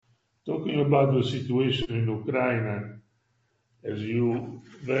Talking about the situation in Ukraine, as you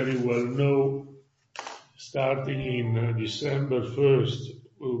very well know, starting in December 1st,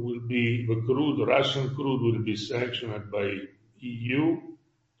 will be Russian crude will be sanctioned by EU,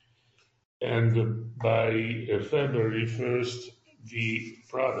 and by February 1st, the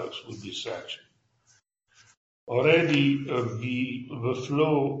products will be sanctioned. Already the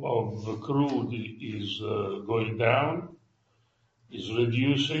flow of the crude is going down, is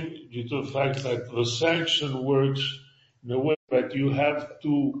reducing due to the fact that the sanction works in a way that you have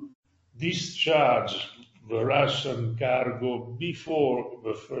to discharge the Russian cargo before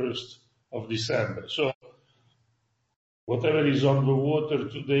the 1st of December. So whatever is on the water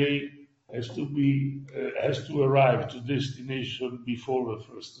today has to arrive to destination before the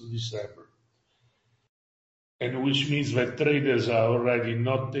 1st of December. And which means that traders are already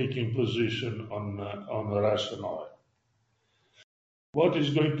not taking position on Russian oil. What is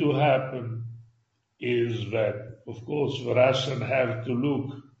going to happen is that, of course, the Russians have to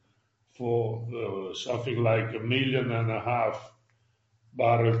look for something like 1.5 million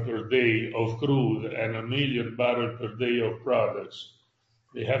barrels per day of crude and 1 million barrels per day of products.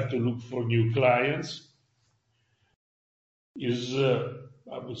 They have to look for new clients.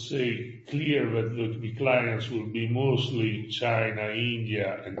 I would say, clear that the clients will be mostly China,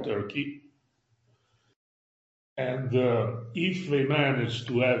 India, and Turkey. And if they manage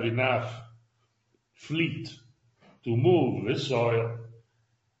to have enough fleet to move this oil,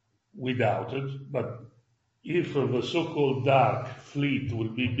 we doubt it, but if the so-called dark fleet will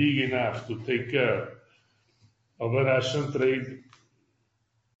be big enough to take care of a Russian trade,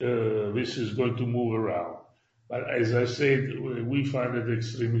 this is going to move around. But as I said, we find it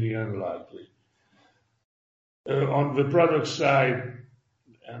extremely unlikely. On the product side,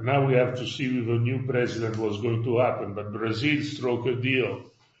 now we have to see with the new president what's going to happen. But Brazil struck a deal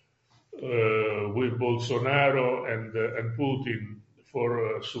with Bolsonaro and Putin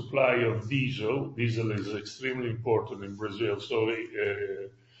for a supply of diesel. Diesel is extremely important in Brazil, so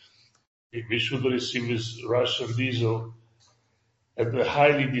we should receive this Russian diesel at a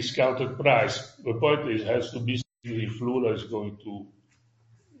highly discounted price. The point is, has to be seen if Lula is going to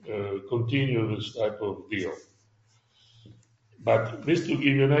continue this type of deal. But this to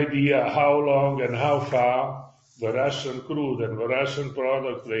give you an idea how long and how far the Russian crude and the Russian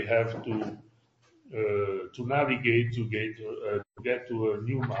product they have to navigate to get to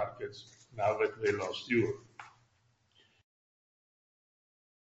new markets now that they lost Europe.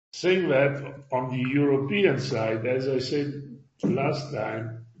 Saying that, on the European side, as I said last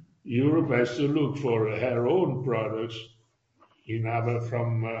time, Europe has to look for her own products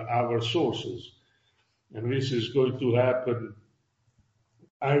from our sources. And this is going to happen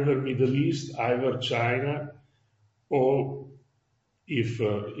either Middle East, either China, or if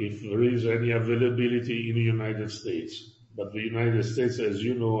there is any availability in the United States. But the United States, as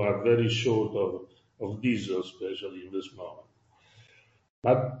you know, are very short of diesel, especially in this moment.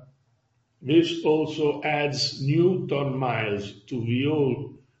 But this also adds new ton miles to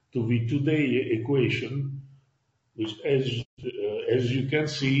the today equation, which, as you can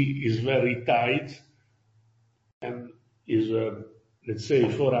see, is very tight and is, let's say,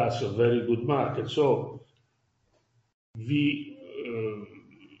 for us, a very good market. So the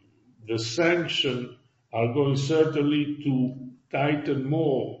sanctions are going certainly to tighten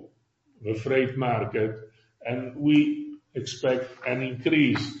more the freight market, and we expect an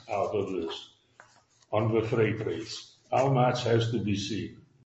increase out of this on the freight rates. How much has to be seen.